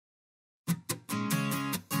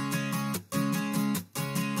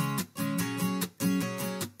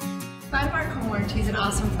Landmark Home Warranty is an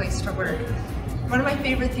awesome place to work. One of my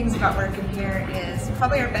favorite things about working here is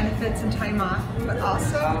probably our benefits and time off, but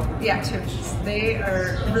also the activities. They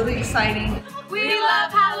are really exciting. We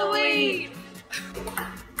love Halloween!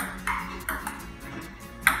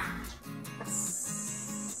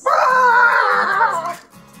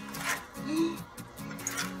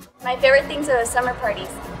 My favorite things are the summer parties.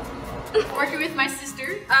 Working with my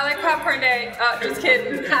sister. I like popcorn day. Just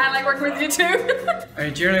kidding. I like working with you too. I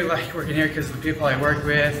generally like working here because the people I work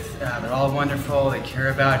with, they're all wonderful, they care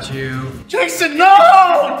about you. Jason,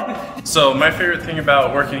 no! So my favorite thing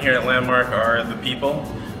about working here at Landmark are the people.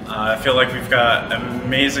 I feel like we've got an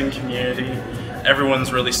amazing community.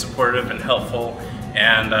 Everyone's really supportive and helpful,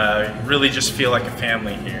 and really just feel like a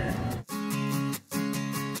family here.